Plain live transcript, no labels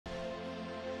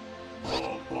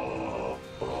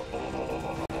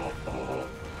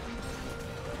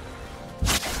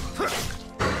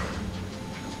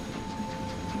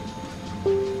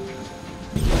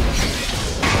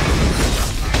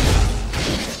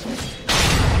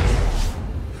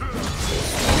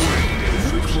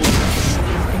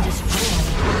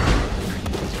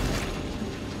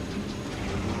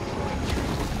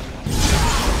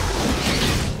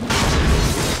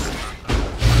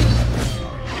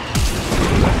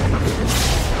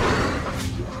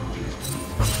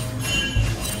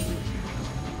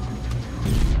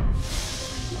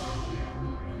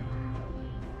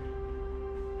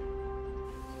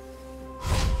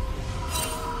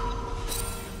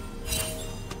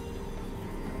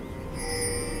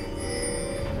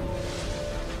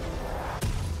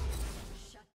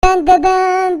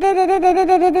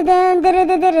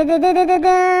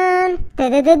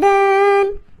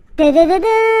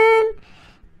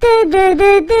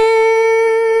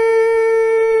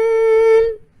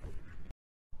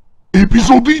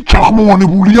ეპიზოდი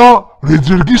ჩახმოვანებულია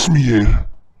რეძერგის მიერ.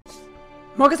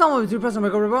 მოგესალმებით ძვირფასო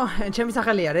მეგობრებო, ჩემი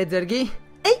სახელია რეძერგი,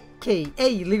 aka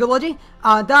ლიგოლოჯი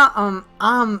და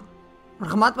ამ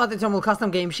ღმად პატიცემულ custom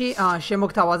game-ში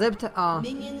შემოგთავაზებთ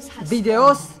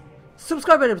ვიდეოს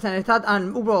subscriber-ებთან ერთად, ან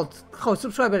უბრალოდ ხო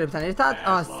subscriber-ებთან ერთად,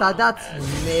 სადაც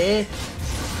მე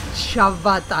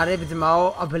შავატარებ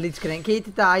ძმაო Blitzcrank-ით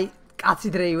და აი კაცი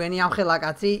დრეივენი ამ ხელა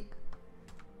კაცი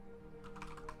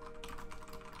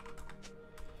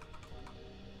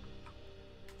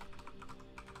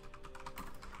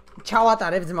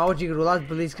ჩავატარებ ძმაო ჯიგრულად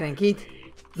Blitzcrank-ით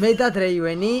მე და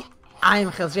დრეივენი აი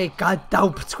ამ ხელში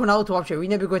გადავფრთხვნავთ ვაფშე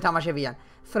ვინები გვეთამაშებიან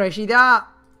Thresh-ი და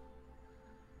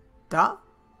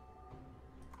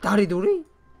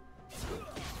დარიდური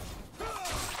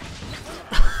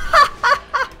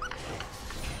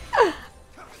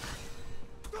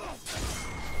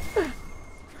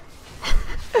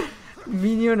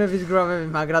მინიონების გროვები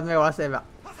მაგრად მე ვასება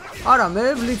არა მე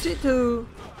ბლიცი თუ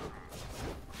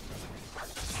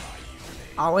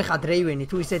აუ ეხა დრეივენი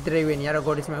თუ ისეთ დრეივენია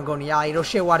როგორიც მე მგონია აი რო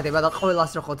შევარდება და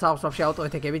ყველას რო ხოცავს ვაფშე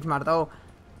ავტოეთეკებით მარტო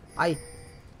აი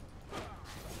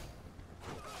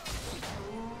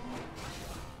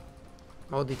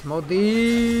მოდით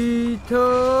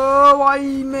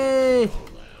ვაიმე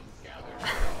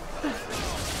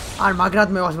არ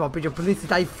მაგრად მე ვასება ბიჭო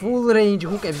ბლიცით აი full range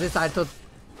ჰუკებზე საერთოდ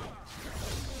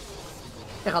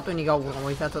ეხა ტვინი გავუღო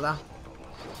მოიცადო და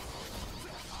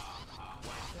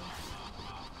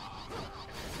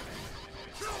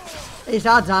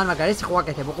ესა ძალიან მაგარი ეს ხო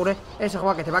აკეთებ უყურე ეს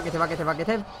ხო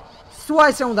აკეთებ სულ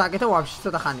ესე უნდა აკეთო ვაფშე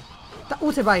ცოტა ხანი და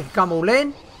უცებ აი გამოვლენ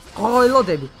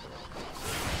ყოლოდები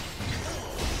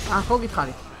ხო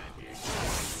გითხარი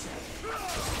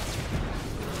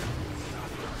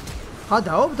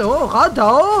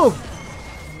გადაობ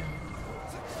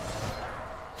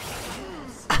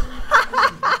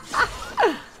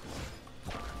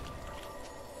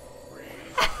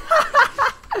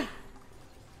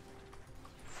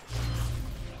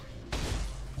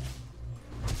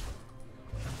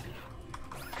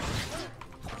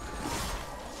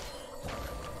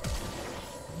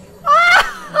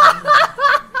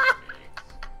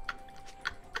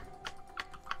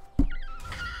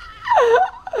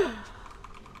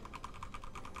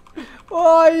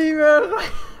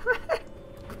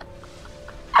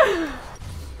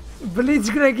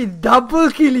Blitzcrank double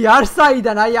kill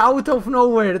არსაიდან აი out of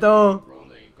nowhere და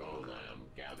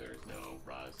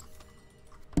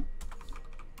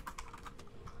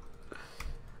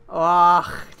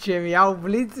ჩემი აუ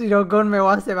ბლიცი როგორ მე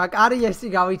ვასება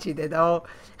კარიერსი გავიჩიდე და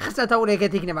ხსათაური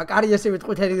ეგეთ იქნება კარიერსი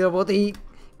ვიტყვით რობოტი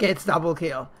gets double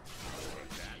kill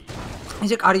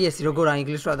ისე კარიერსი როგორ არის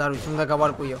ინგლისურად არ ვიცი უნდა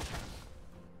გავარკვიო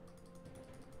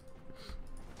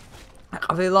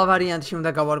ყველა ვარიანტში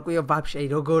უნდა გავარკვიო ბაბშე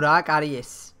როგორაა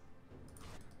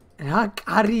კარიესი რა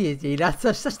კარიესი რაც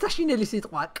საშინელი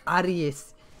სიტყვა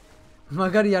კარიესი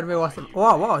მაგარი არ მევასებ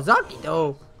ვა ზაკიდო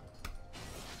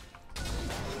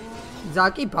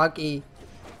ზაკი ბაკი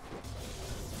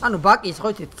ანუ ბაკის ხო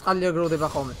იცით წყალი აგროვდება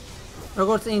ხოლმე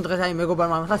როგორც წინ დღეს აი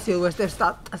მეგობარმა მიხა სილვესტერ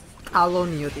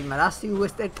სტალონიოტი მაგრამ რა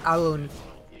სილვესტერ ტალონი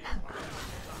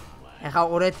ეხა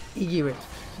ყურეთ იგივე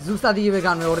ზუსტად იგივე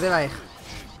განმეორდება ეხა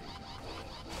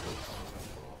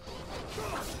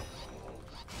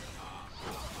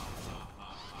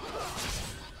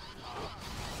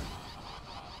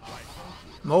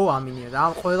მოვამინე და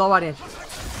ყველა ვარიანტი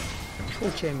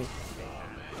უჩემი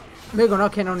მეგონა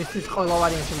კენონისთვის ყველა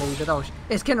ვარიანტი მოვიდა და ვაშ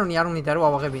ეს კენონი არ უნდა რომ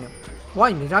ავაღებინო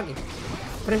ვაიმე რაკი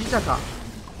ფრეში დაკა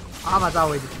ამა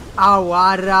დავედი აუ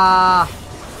არა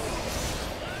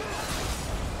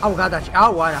აუ გადაჭი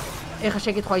აუ არა ეხა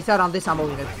შეკითხვა ისა რამდენს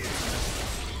ამოვიღებ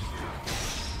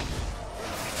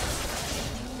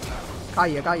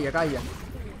კაია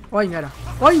ვაიმე არა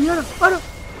ვაიმე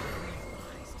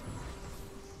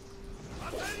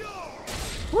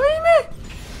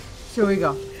შევიგა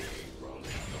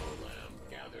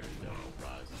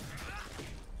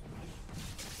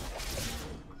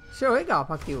შევიგა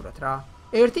ფაქტიურად რა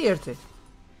ერთი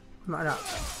მაგრამ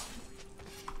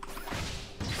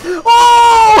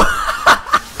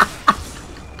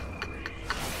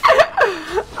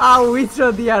აუ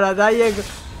ვიცოდი არა და ეგ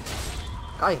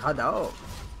კაი ხადაო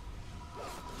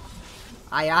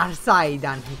აი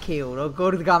არსაიდან კიუ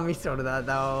როგორ გამისწორდა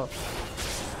დაო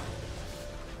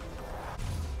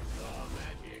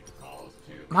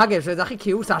მაგებს ეძახი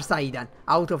კიუს არსაიდან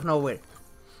out of nowhere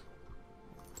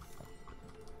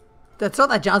და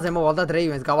ცოტა ჯანზე მოვალ და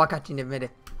დრეივენს გავაკაჩინებ მე.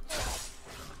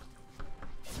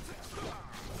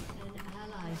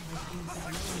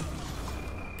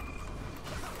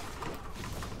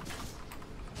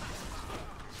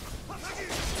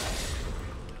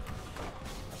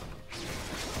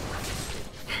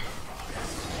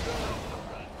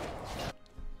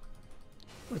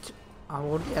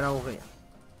 აორდი არა უღია.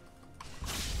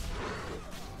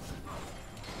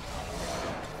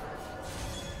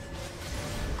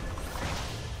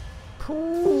 ფუ,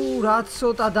 რა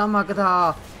ცოტა დამაგდა.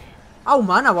 აუ,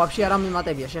 მანა ვაფშე არ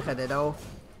მიმატებია, შეხედედაო.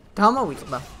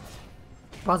 დამოვიწყდა.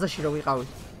 ბაზაში რო ვიყავი.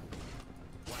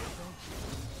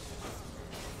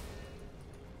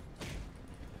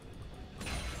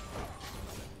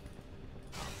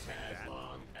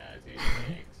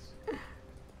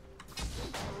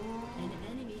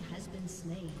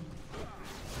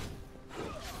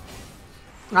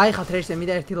 აი ხა ტრეშზე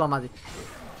მიდა ერთი ლამაზი.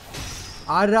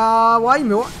 არა,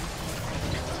 ვაიმე.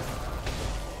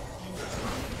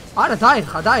 არა,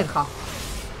 დაერხა.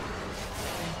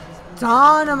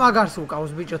 ძალიან მაგარს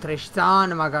უკავს ბიჭო ტრეში,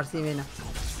 ძალიან მაგარს იმენა.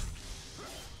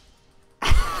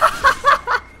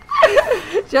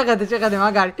 შეხედე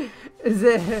მაგარი.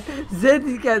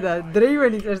 ზედი კედა,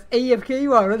 დრეივენი წერს AFK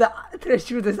ვარო და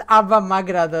ტრეში უდეს აბა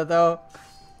მაგრადადო.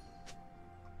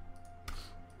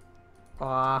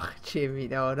 აх, ჩემი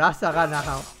და რას აღარ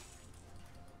ნახავ.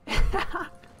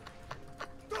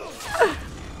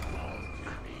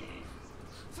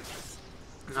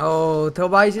 ო,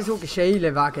 თობაისის უკი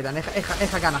შეიძლება აქედან.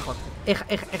 ეხა განახოთ.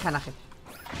 ეხა ნახე.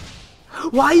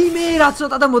 ვაიმე, რა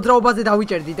ცოტა და მოძრაობაზე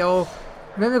დავიჭერდითო.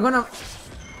 მე მეგონა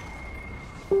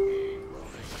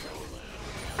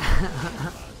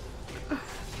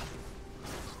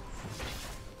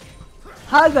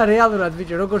ჰალდა რეალურად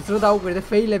ბიჭო, როგორც რო დაუკვირდე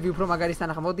ფეილები უფრო მაგარი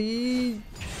სანახა. მოდი.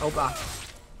 ოპა.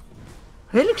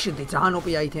 რელიქშენდი ძალიან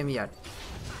ოპი აიტემი არის.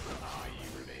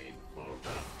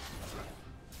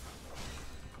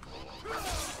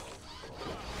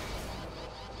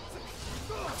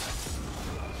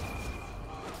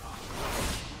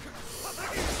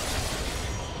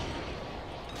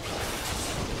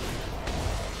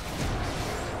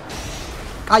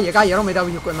 კაია რომ მე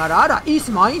დავიყვე, მაგრამ არა, ის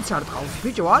მაინც არ ტყავს,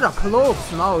 ბიჭო, არა, ფლობს,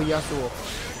 მაო იასუო.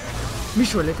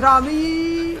 მიშველეთ რა,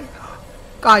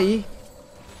 კაი.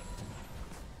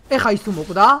 ეხა ის თუ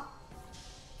მოკვდა?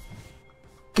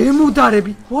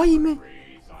 გემუდარები, ვაიმე.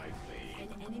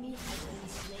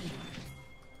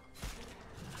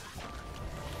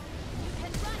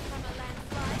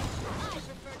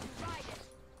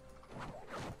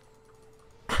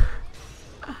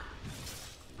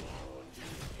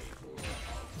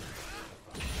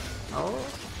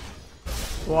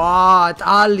 ვა,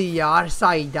 ტალია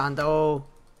არსაიდან და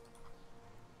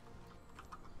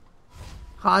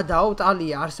ხადაო,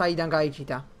 ტალია არსაიდან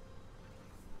გაიჩიტა.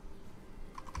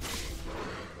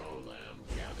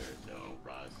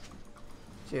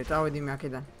 შევწავედი მე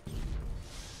აქედან.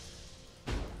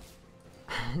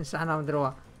 სანამ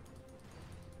დროა.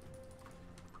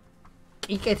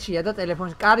 კიკეთშია და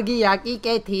ტელეფონს. კარგია,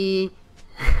 კიკეთი.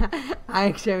 აი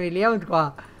შემილია თქვა.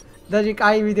 დაჟე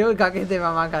კაი ვიდეო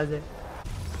გაკეთდება მაგაზე.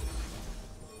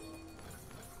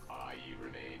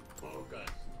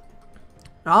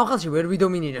 რაღაცი ვერ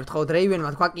ვიდომინირებთ ხო,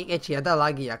 დრეივენმა თქვა კიკეთშია და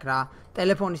ლაგი აქვს რა.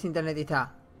 ტელეფონის ინტერნეტითა.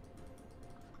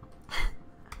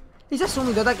 ისა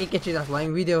სუმიდო და კიკეთში დასვლა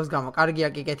იმ ვიდეოს გამო.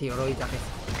 კარგია კიკეთიო რო იწახეს.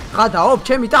 ხადაო,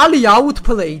 ჩემი ტალია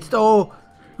აუტპლეით თო.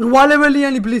 8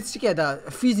 ლეველიანი ბლიცკია და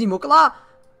ფიზი მოკლა.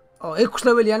 6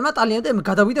 ლეველიანმა ტალიამ და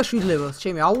გადავიდა 7 ლეველს.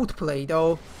 ჩემი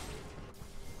აუტპლეითო.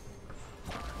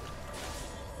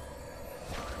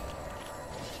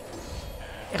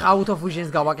 ეხა out of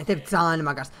vision-ს გავაკეთებ ძალიან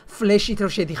მაგარს. ფლეშით რო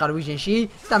შედიხარ vision-ში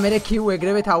და მე Q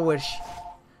ეგრევე tower-ში.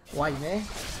 ვაიმე.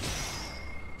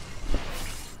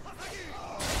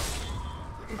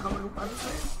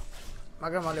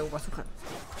 მაგრამ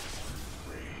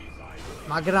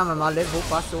მალე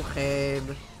უპასუხებ.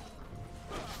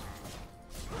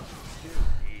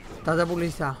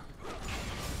 დადაბულისა.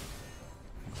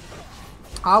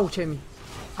 აუ ჩემი.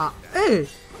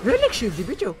 რელიქშივდი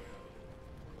ბიჭო.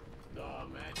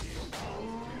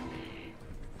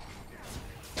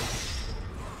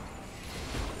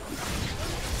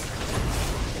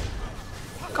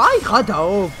 კაი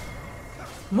ხადაო.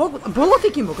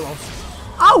 ბოლოტიკი მოკლავს.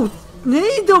 აუ,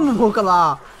 ნეიდომ მოკლა.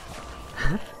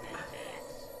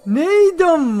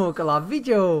 ნეიდომ მოკლა,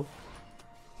 ბიჭო.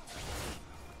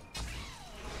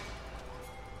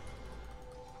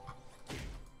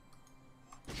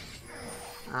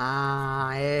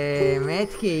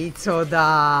 მეთქი იცოდა.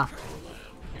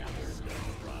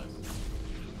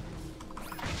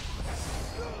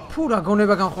 ფურა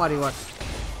გონება გამხმარი ვარ.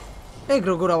 ეგ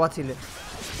როგორ ავაცილე?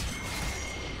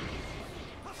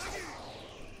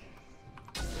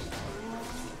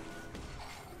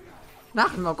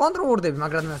 ნახე, კონტროლურდები,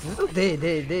 მაგრამ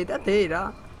დე რა.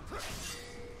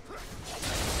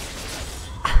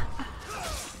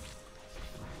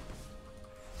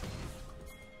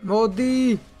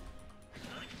 მოდი.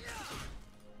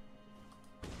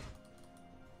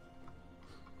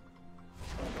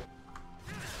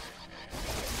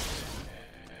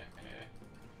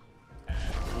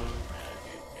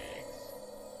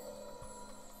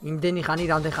 იმდენი ხანი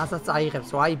რამდენ ხანსაც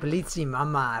წაიღებს, აი ბლიცი,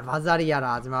 მამა, ბაზარი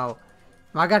არაა ძმაო.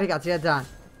 მაგარი კაცია ძალიან.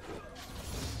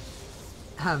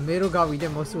 მე რო გავიდე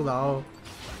მოსულაო.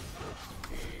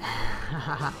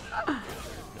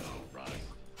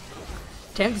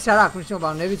 ჩემთვის არა აქვს მნიშვნელობა,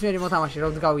 ნებისმიერი მოთამაშე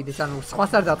რომ გავიდეს, ანუ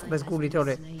სხვას არ დაწყდეს გული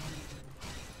თორე.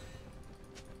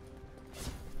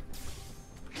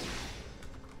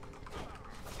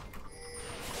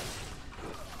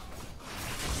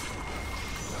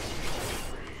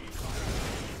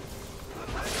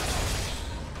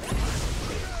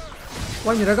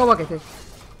 ვაი რა გავაკეთე?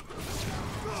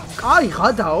 კაი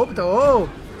ხადაობდო.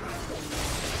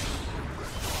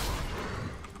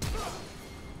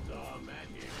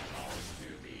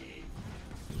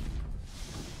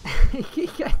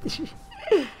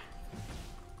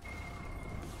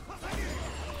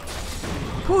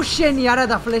 ფუშენი არა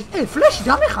და ფლეში. ფლეში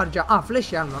დამეხარჯა.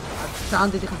 ფლეში არ მაქვს. ძალიან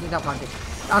დიდი ხანი დავხარჯე.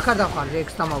 აქ არ დავხარჯე,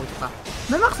 ექს დამავიწყა.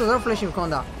 მე მახსოვს რომ ფლეში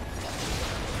მქონდა.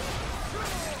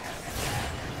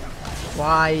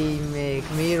 ვაიმე,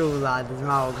 გმირულად,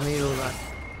 ძმაო, გმირულად.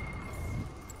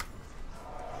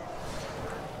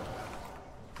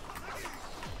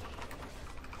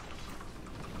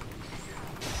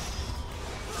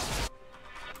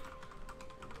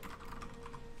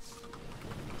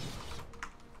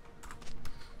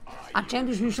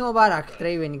 ჩემთვის მნიშვნელობა არ აქვს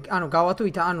ტრეივენი, ანუ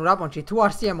გავათუითა, ანუ რაპონჩი თუ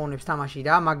არ სიამოვნებს თამაში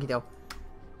რა, მაგიდაო.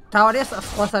 თავარია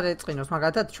სხვას არ ეწყინოს,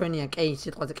 მაგალითად ჩვენია კეინ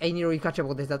სიტყვაზე, კეინი რო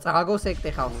იქაჩებოდეს და წაღაგოს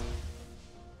ეკტე ხავს.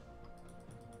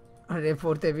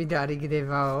 რეპორტები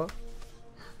დარიგდებაო.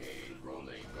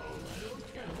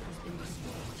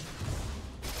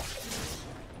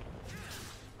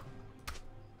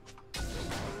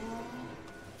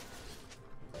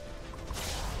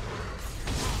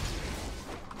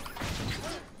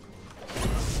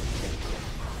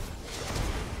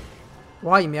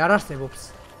 ვაი, მე არ არსებობს.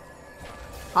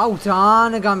 აუ,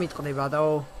 ძალიან გამიტყდება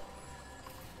დაო.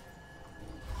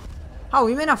 აუ,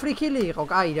 იმენა ფრიქილი იყო,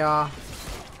 კაი რა.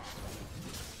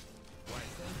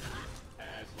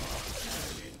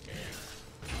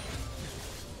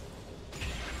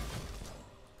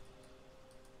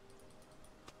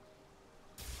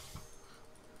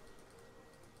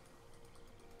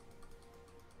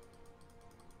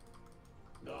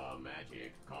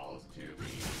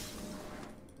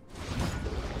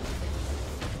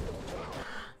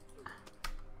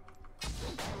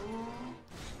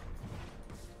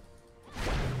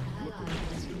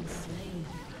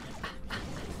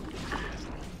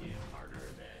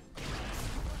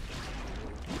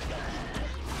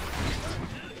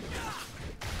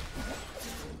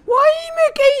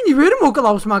 ვერ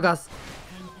მოკლავს მაგას.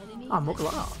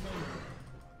 მოკლა.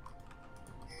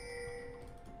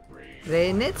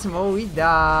 რენეც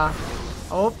მოვიდა.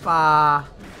 ოპა.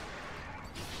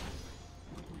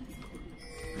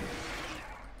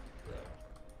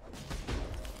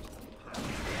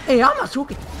 ამას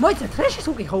უკი. მოიცა ტრეშის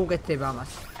უკი ხო უკეთდება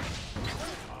ამას.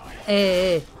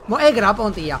 ეგ რა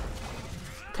პონტია.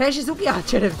 ტრეშის უკი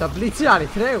აჩერებს და ბლიცი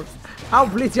არის ტრევს. აუ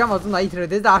ბლიცი ამას უნდა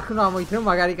ითრედეს და არ უნდა მოითრევ,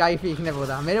 მაგარი кайფი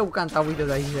იქნებოდა. მე უკან წავიდო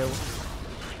და ისევ.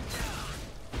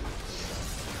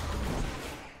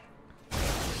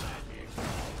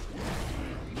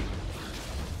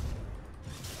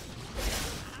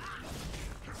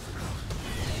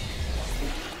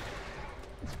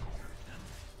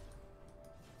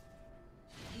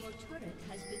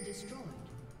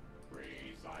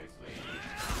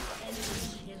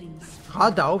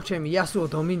 გადაობ ჩემი იასუო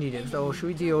დომინირებს და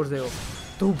 7-2-ზეო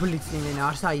დუბლიც იმენა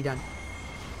არ საიდან.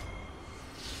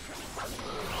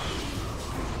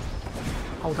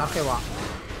 აუ დახევა.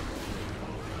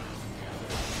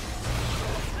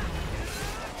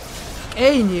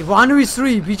 კეინი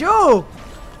 1v3 ბიჭო.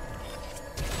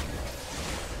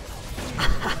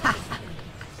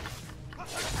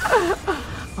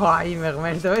 ვაი მე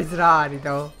ღმერთო ეს რა არის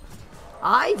და.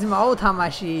 აი ძმაო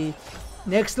თამაში.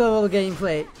 Next level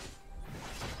gameplay.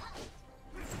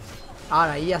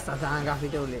 არა, იასა ძალიან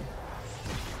გაფიდულია.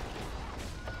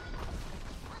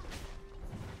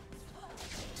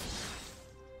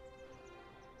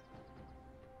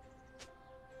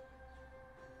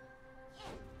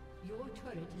 Your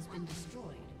turret has been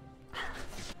destroyed.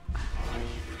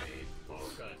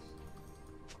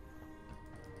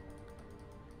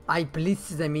 აი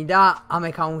ბლიცზე მინდა ამ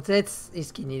აკაუნტზეც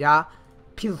ისკინი რა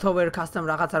ფილტოვერ custom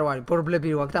რაღაც არ ვარი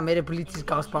ბორბლები რო აქვს და მე ბლიცის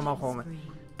გავს ფამავ ხოლმე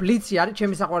ბლიცი არის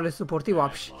ჩემი საყვარელი სუპორტი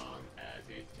ვაფშე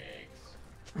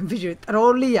ვიჟე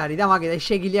ტროლი არის და მაგედა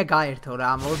შეგიძლია გაერთო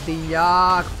რა მოდი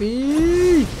აქ ფი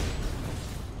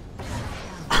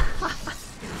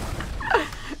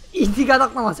ისი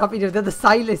გადაყნობა საპირებდა და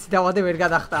საილენსი დავადე ვერ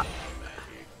გადახტა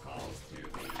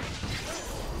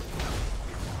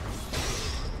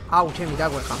აუ ჩემი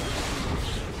დაგვეხა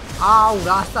აუ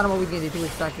რას წარმოვიდგენდი თუ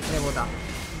ის აქ იქნებოდა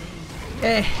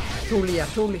თულია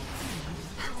თული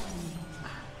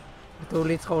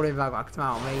ცხოვრება გვაქვს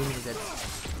მაო მე იმიზეთ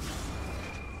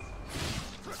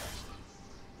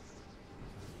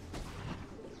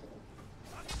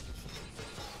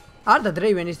არ და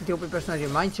დრეივენ ის ტიპი პერსონაჟი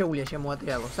მაინც შეუძლია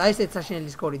შემოატრიალოს აი ესეც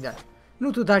საშენელის კორიდორი ნუ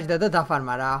თუ დაждდა და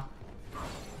დაფარმა რა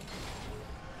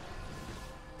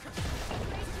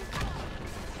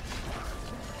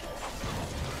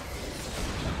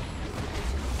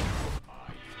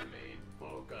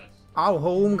აუ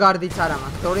ჰოუმ გარდიც არა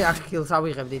მაქვს თორე აქ კილს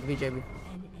ავიღებდით ბიჭები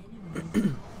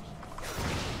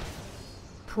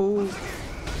ფუ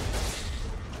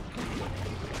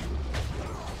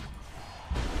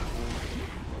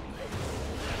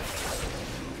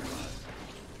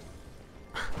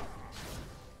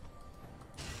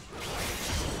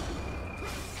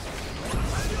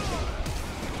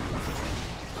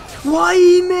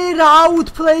ვაიმე რა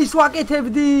აუტპლეის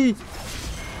ვაკეთებდი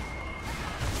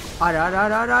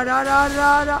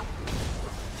არა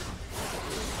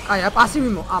აი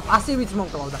პასივიც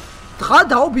მომკლავდა დღა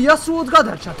დაობიასრულად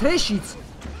გადარჩა თეშიც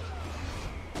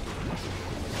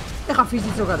ეხა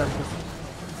ფიზიც რო გადარჩეს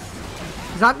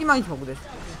ზაკი მაინც მოკვდეს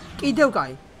კიდევ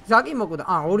კაი ზაკი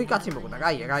მოკვდა ორი კაცი მოკვდა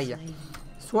კაია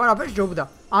სულ არაფერს ჯობდა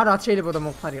რაც შეიძლება და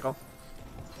მოხარიყო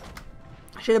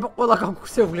შეიძლება ყველა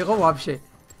გაგუხსეულიყო ვაფშე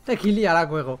და გილი არ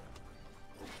აგვეღო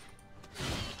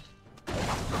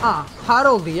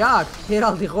ჰაროლდი აქ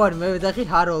ჰერალდი ხო არის მე ვეძახი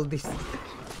ჰაროლდის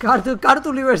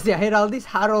კარტული ვერსია ჰერალდის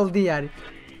ჰაროლდი არის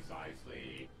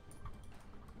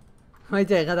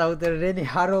მაიცა ეხა დავუწერე რენი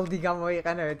ჰაროლდი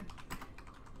გამოიყენებთ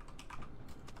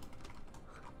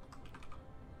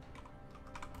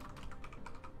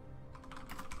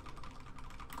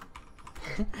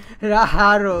რა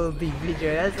ჰაროლდი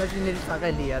ბიჭო რა საშინელი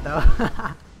სახელია და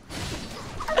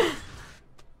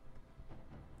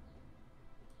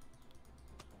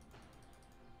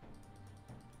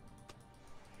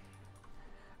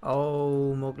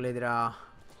აუ მოკლედ რა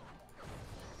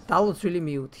დაუცვილი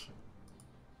მიუთი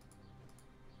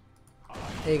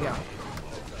ეგა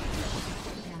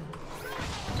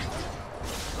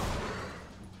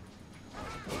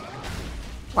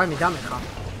ვაი მე დამეხა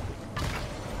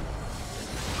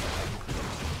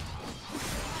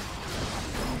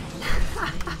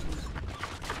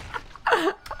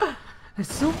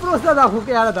სუპროსა და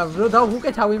ხუკე არა და და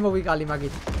ხუკე თავი მოვიკალი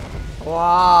მაგით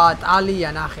ვა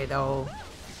ტალია ნახედაო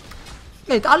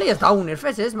ტალიას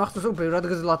დაუნერფეს ეს მახსოვს რომ ბევრად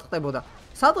გზლად ხდებოდა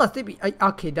სადღაც ტიპი აი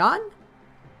აქედან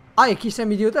აი იქ ისე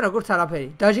მიდიოდა როგორც არაფერი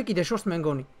დაჟე კიდე შორს მე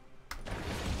მგონი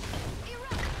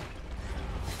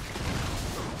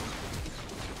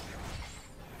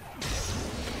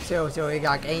всё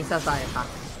ეგა კეინსას აეხა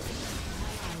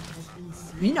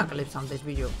ვინ აკლებს ამდენს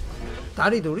ბიჭო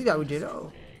დარიდური დავიჯერო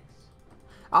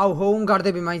აუ ჰოუმ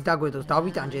გარდები მაინც დაგვედოს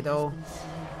დავიტანჯედო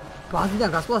ბაზიდან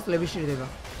გასვლას წლები სჭირდება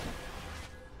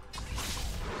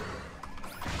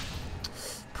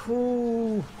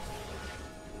ფუ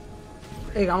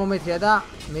გამომეტრია და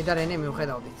მე და რენე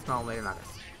მივხედავდით თმაო მე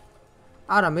მაგას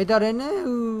არა მე და რენე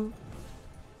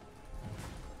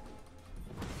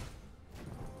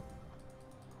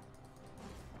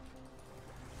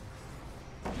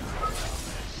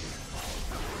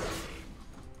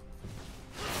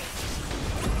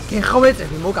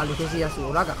გეხვეწები მოკალით ეს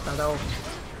იასო რა გახდა და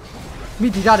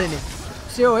მიდი და რენე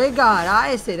всё ეგა რა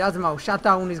ესე რა ძმაო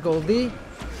შატდაუნის გოლდი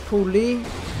ფული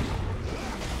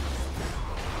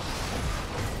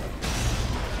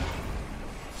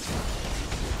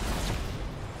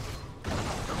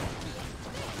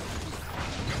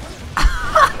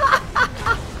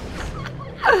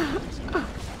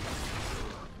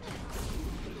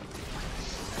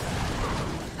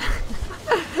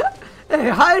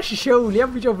ჰაერში შეუულია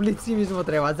ბიჭო ბლიციმის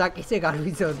მოტრევა ზაკის ეგ არ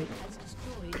ვიცოდი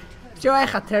всё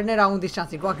ეხა ტერნერ რაუნდის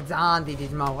შანსი გვაქვს ძალიან დიდი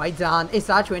ძმაო აი ძალიან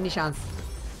ესაა ჩვენი შანსი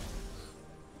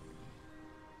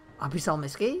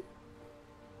აბისალმეს კი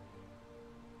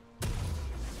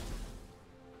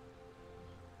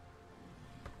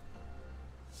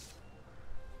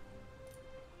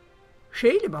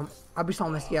შეიძლება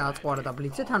აბისალმეს კი აწყوارა და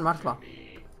ბლიცზე თან მართლა.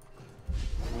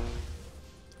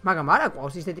 მაგრამ არა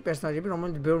ყავს ისეთი პერსონაჟები,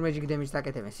 რომელიც ბევრ magic damage-ს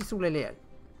აკეთებენ. სისულელე არის.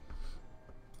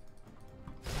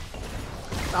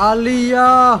 ალია!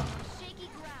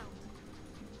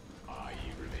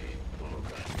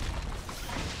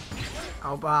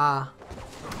 აუპა.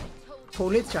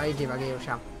 ფულით ჩაიგება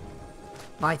გეოშა.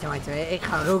 მაიცა,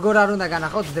 ეხლა როგორ არ უნდა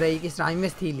განახოთ დრეიკის რაიმე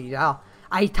სტილი რა.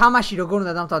 აი თამაში როგორ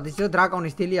უნდა დამთავრდეს ისე რომ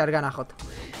დრაკონის სტილი არ განახოთ.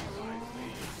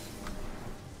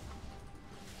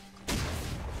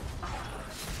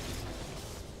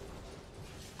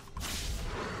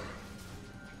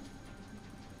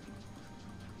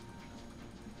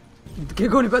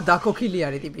 გეგონება დაკოქილი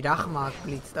არის ტიპი რა ხმა აქვს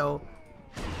ბლიცდაო.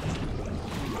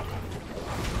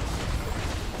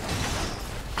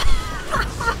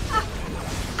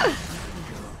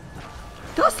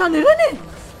 დასანერენე?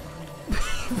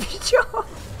 ბიჭო.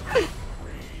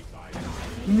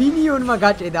 მინიონმა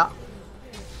გაჭედა.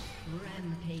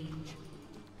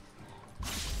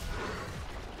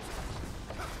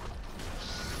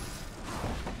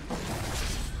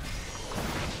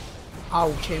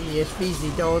 აუ ჩემი ეს ფიზი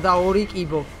და ორი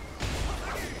კიბო.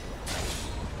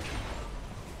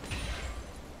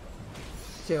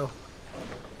 всё.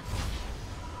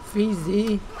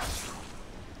 ფიზი.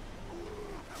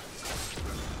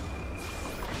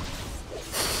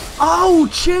 აუ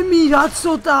ჩემი რა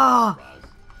ცოტა.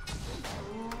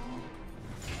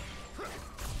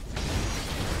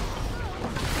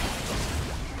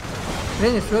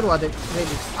 რენეს ვერ ვადე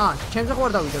რენეს. ჩემზე ხო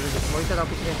არ დავიდე რენეს. მოიცა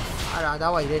დაფიქრე. არა,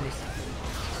 დავაი რენეს.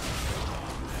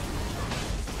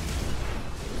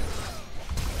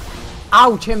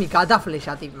 აუ ჩემი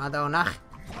გადაფლეშა ტიპმა და ნახე.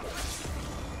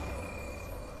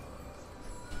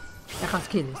 ეხლა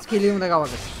სკილი უნდა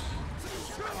გავაგებ.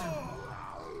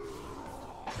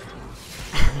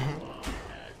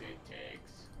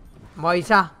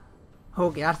 მოიცა?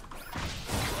 ჰოკი არ.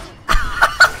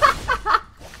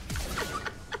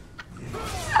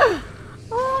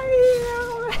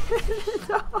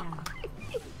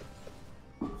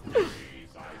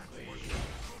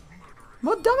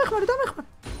 მოდ დამეხმარე.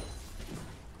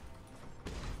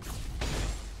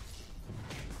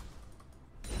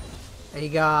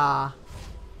 ეგა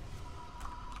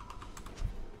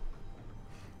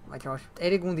მაჩვაშ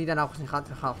ერი გუნდიდან ახსნი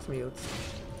ხალხს მიუც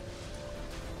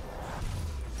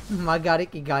მაგარი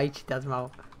კი გაიჩიტა ძმაო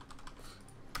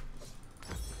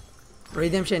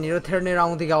redemption-ი რო turn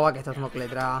around-ი გავაკეთოთ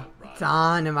მოკლედ რა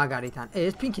ძალიან მაგარი თან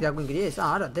ეს პინკი დაგვინგრია ეს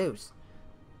არა დევს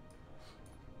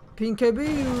პინკები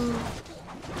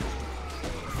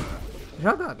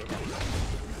რა გაგე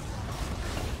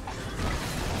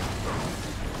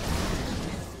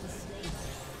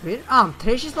ვერ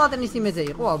თრეშის ლატენის იმეზე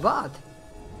იყო ალბათ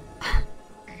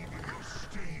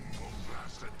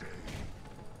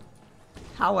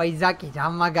აიზაკი რა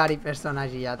მაგარი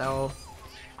პერსონაჟია და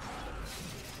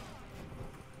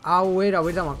ვერ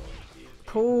დამაგ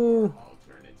ფუ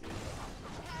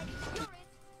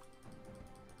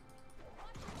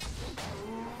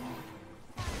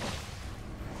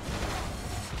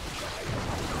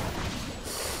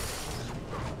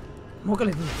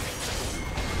მოკლედ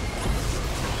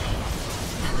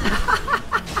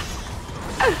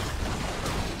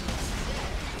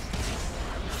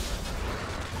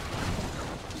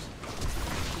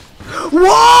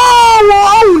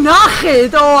Wow, ნახე,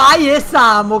 აი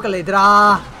ესა მოკლედ რა.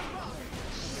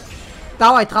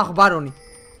 დავაი თხახ ბარონი.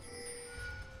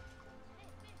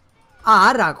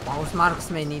 არა ყავს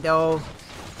მარქსმენი და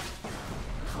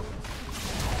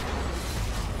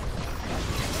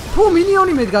ფუ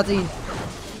მინიონი მედგა წინ.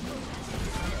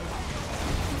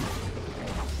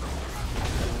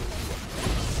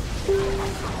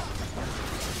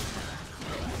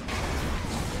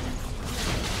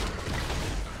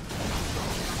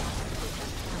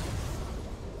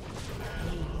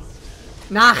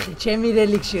 ნახე, ჩემი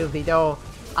რელიქტ შილდი და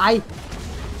აი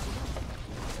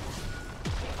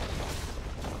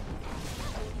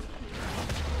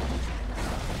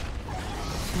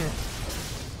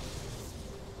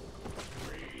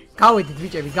გავედით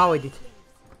ბიჭები, გავედით.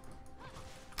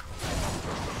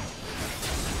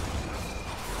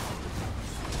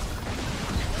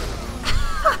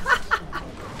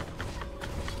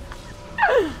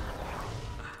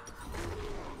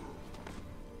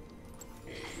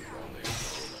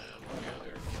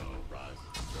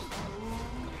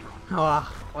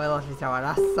 ყველას ვიცავა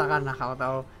რა საღარ ნახავ და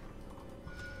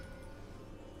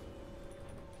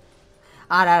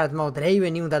არა ძმაო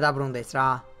დრეივენი უნდა დაბრუნდეს რა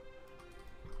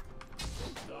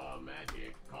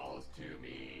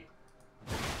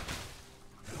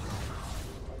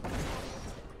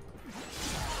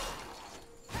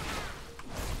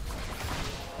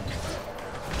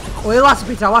ყველას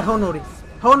ვიცა ვარ ჰონორი.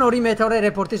 ჰონორი მეთორე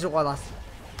რეპორტის უყალას.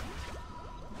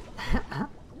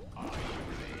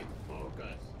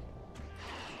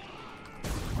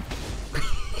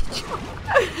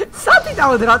 სათი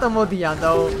დავდ რატო მოდიან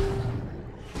დაო.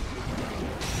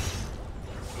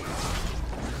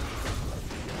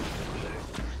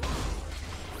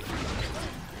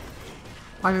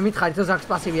 აი მე მითხარით რომ ზაქს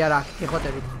პასივი არ აქვს,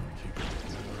 გიხოტებით.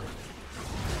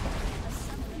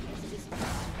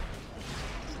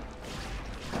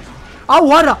 აუ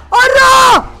არა! არა!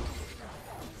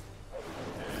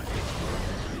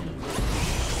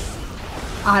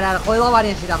 არა, ყველა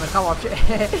ვარიანტი დამერხა ვაფშე.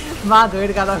 მანდ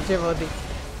ვერ გადავჭებოდი.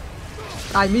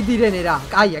 აი მიდირენე რა.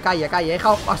 კაია.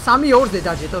 ეხა 3-2-ზე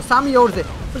დაჯეთო, 3-2-ზე.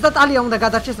 ზუსტად ტალია უნდა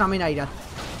გადარჩეს რამენაირად.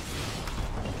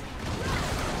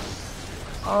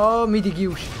 მიდი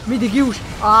გიუში.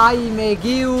 აი მე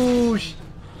გიუში.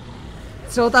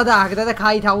 ცოტა დააგდა და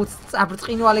ქაითაუც,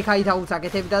 ბრწყინვალე ქაითაუც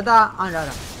აკეთებდა და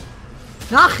არა.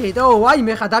 ნახეთ, აი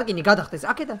მე ხა დარკინი გადახდეს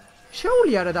აქედან.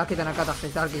 შეუძლია რა და აქედან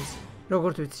გადახდეს დარკინს.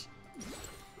 როგორც ვიცი.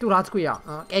 თუ რა თქვია,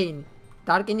 კეინი.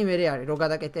 დარკინი მერე არის, რო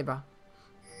გადაკეთება.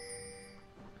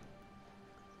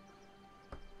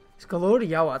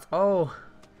 სკლორია ვაწყო.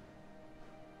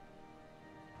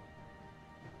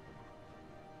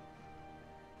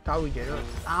 დავიჯე რომ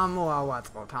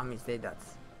ამოავაწყოთ ამის დედაც.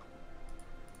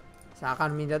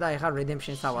 საღარ მინდა და ეხლა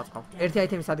redemption-ს ავაწყობ. ერთი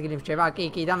აიტემის ადგილი მრჩება,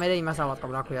 კი და მე იმას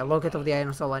ავაწყობ, რა ქვია, Locket of the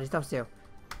Iron Solaris და ვსეო.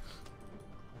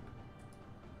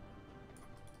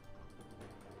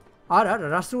 არა,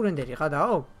 რა სურენდერი ხა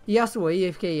დაო? იასუო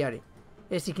AFK არის.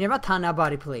 ეს იქნება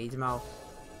თანაბარი play ძმაო.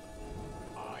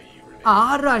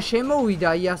 არა,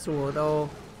 შემოვიდა იასუო და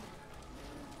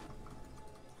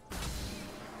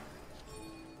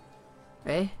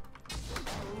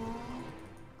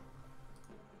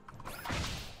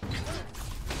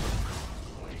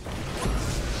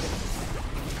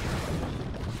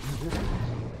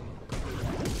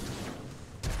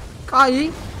კაი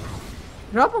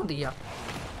რა პონტია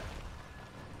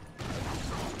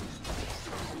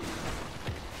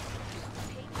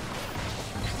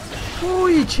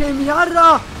უი ჩემი არა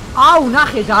აუ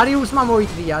ნახე დარიუსმა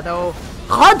მოიწვია და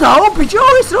ხადაო ბიჭო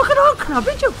ის რა ხნა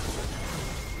ბიჭო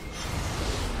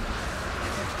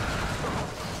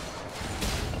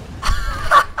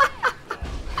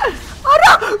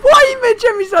არა ვაიმე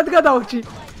ჩემი სად გადავჭი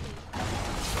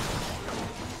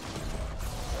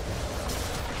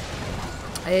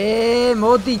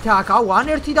მოდით აქ აუ ან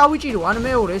ერთი დავიჭირო ან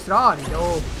მეორე ეს რა არის ო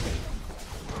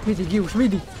მიდი გიუშ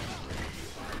მიდი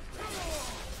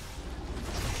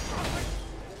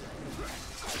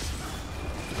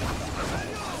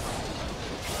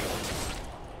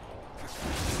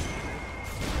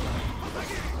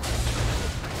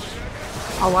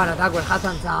აუ არა დაგვერხა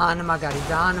ძალიან მაგარი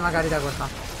დაგვერხა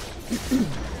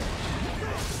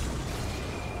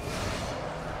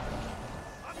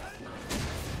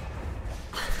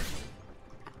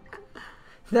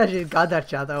დაჟე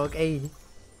გადარჩა და ოკეი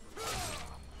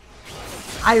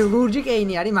აი ლურჯი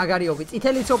კეინი არის მაგარიობი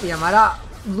წითელი ცოპია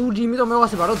მაგრამ ლურჯი იმიტომ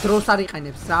მევასება რომ დროს არ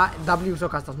იყენებს W-ს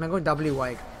ოკასტავს მე მგონი W-ა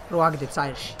ეგ რო აგდებს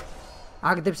აერში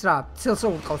აგდებს რა ცელს რო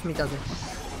უტყავს მიწაზე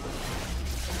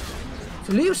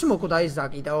ძლივს მოკვდა ის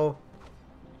ზაკი და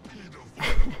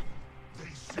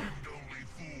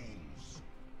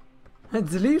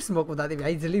ძლივს მოკვდა ტიპი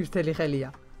აი ძლივს თელი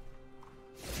ხელია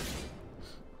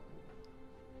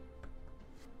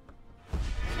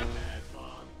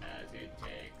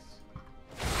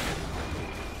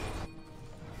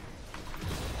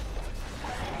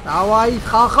დავაი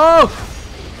ხახო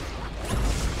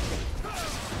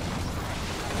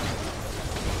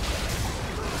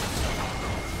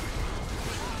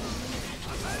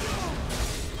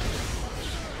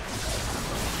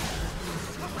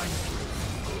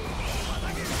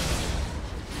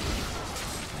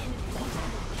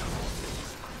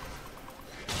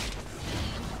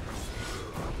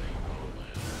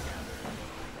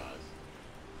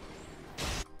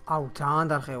აუ ძალიან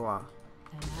დარხევა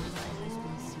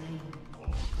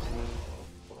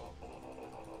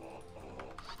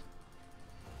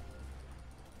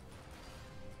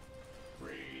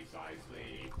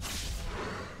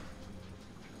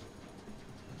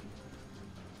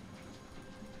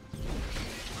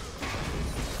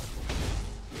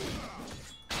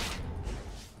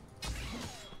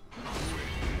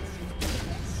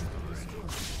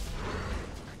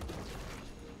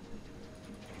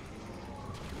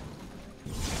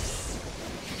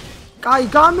კაი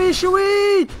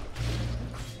გამიშვით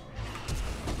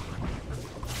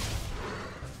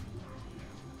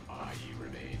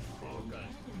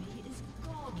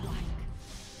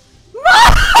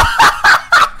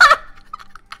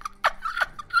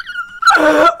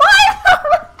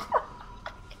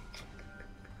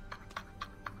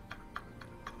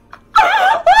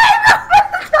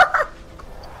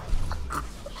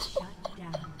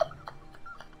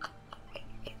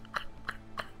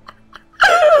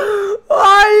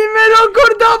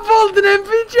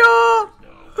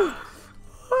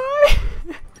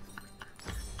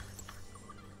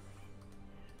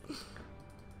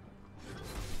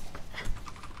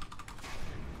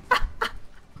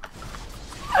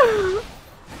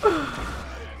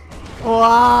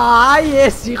აი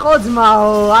ეს იყო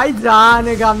ძმაო, აი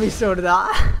ძალიან გამისურდა.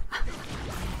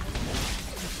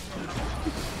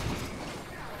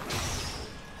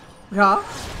 რა?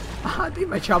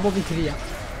 დიმა ჩამოვიქრია.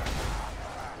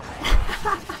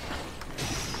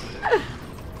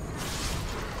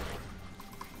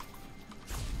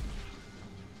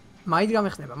 მაინც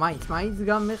გამეხსნება, მაინც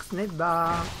გამეხსნება.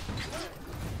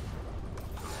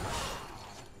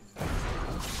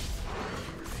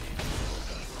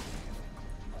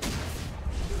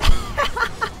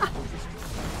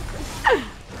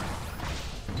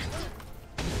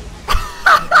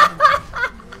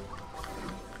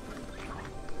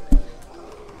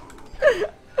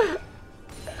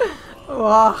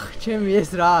 ვახ, ჩემი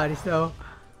ეს რა არის და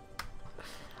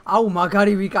აუ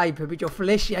მაგარი ვიკაიფე ბიჭო,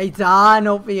 ფლეში აი ძალიან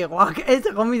ოპი იყო. ეს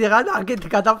ხო მიდიღა და აქეთ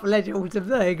გადაფლეში უწევ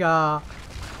და ეგა.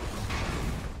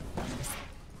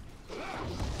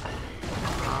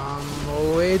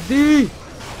 მოვედი.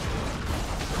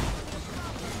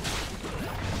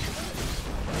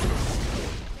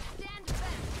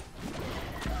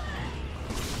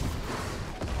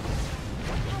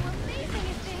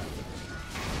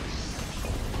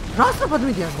 რასწრაფად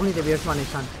მიდიან გუნდები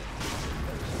ერთმანეთთან.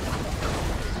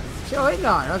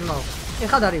 შეოიგა, რა თქმა უნდა.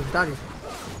 ეხლა დარივ.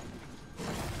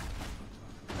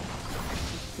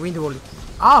 ვინდვოლი.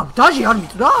 დაჟი არ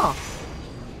მიწდა?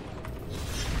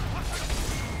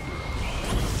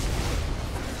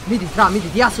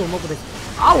 მიდით, იასო მოკვდეს.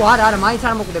 არა, მაინც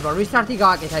არ მოკვდება. რესტარტი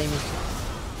გააკეთა იმის.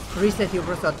 რესტარტი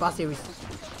უბრალოდ პასივის.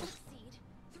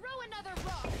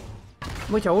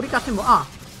 მოიცა ორი კაცი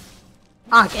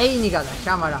კეინი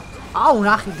გადაშა, მაგრამ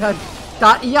ნახი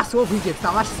და იასო ვიგებს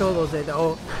თამაში სოლოზე და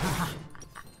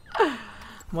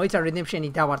მოიცა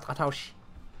redemption-ი დავარტყა თავში.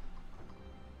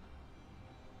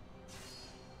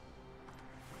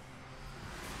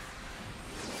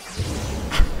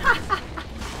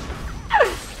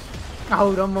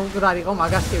 რომ მომკვდარიყო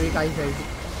მაგას კი ვიკაიფებდი.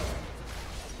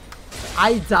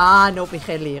 აი ძალიან ოპი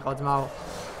ხელი იყო ძმაო.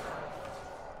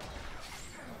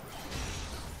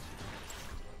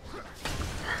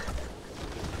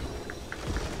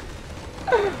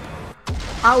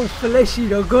 ფლეში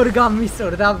როგორ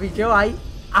გამისურდა ბიჭო, აი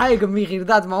ეგ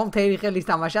მიღირდა ძმაო მთელი ხელის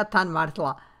თამაშად თან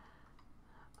მართლა.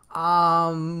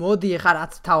 მოდი ეხლა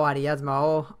რაც თავარია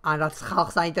ძმაო, ან რაც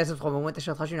ხალხს აინტერესებს ხოლმე მომენტში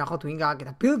შეხავში ნახოთ ვინ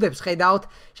გააკეთა. ბილდებს ხედავთ,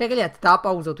 შეგიძლიათ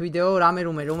დააპაუზოთ ვიდეო, რამე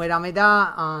და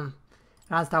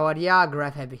რაც თავარია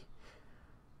გრაფები.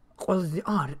 ყველაზე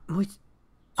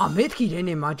მეთქი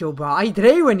რენე მაჯობა. აი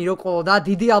დრეივენი რო ყოლოდა,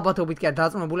 დიდი ალბათობით კი არ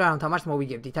დაწუნებული არ თამაშს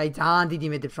მოვიგებდით. აი ძალიან დიდი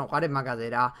იმედებს რომ ყარებ მაგაზე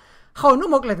რა. ხო,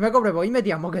 მოკლედ მეგობრებო,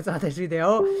 იმედია მოგეწონათ ეს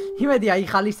ვიდეო. იმედია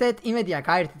იხალისეთ, იმედია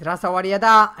გაერთით რას ავარია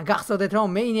და გახსოვდეთ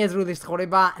რომ მეინი ეზრულის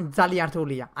ცხოვრება ძალიან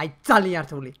რთულია. აი ძალიან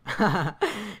რთული.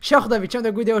 შევხვდებით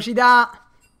შემდეგ ვიდეოში და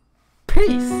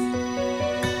peace.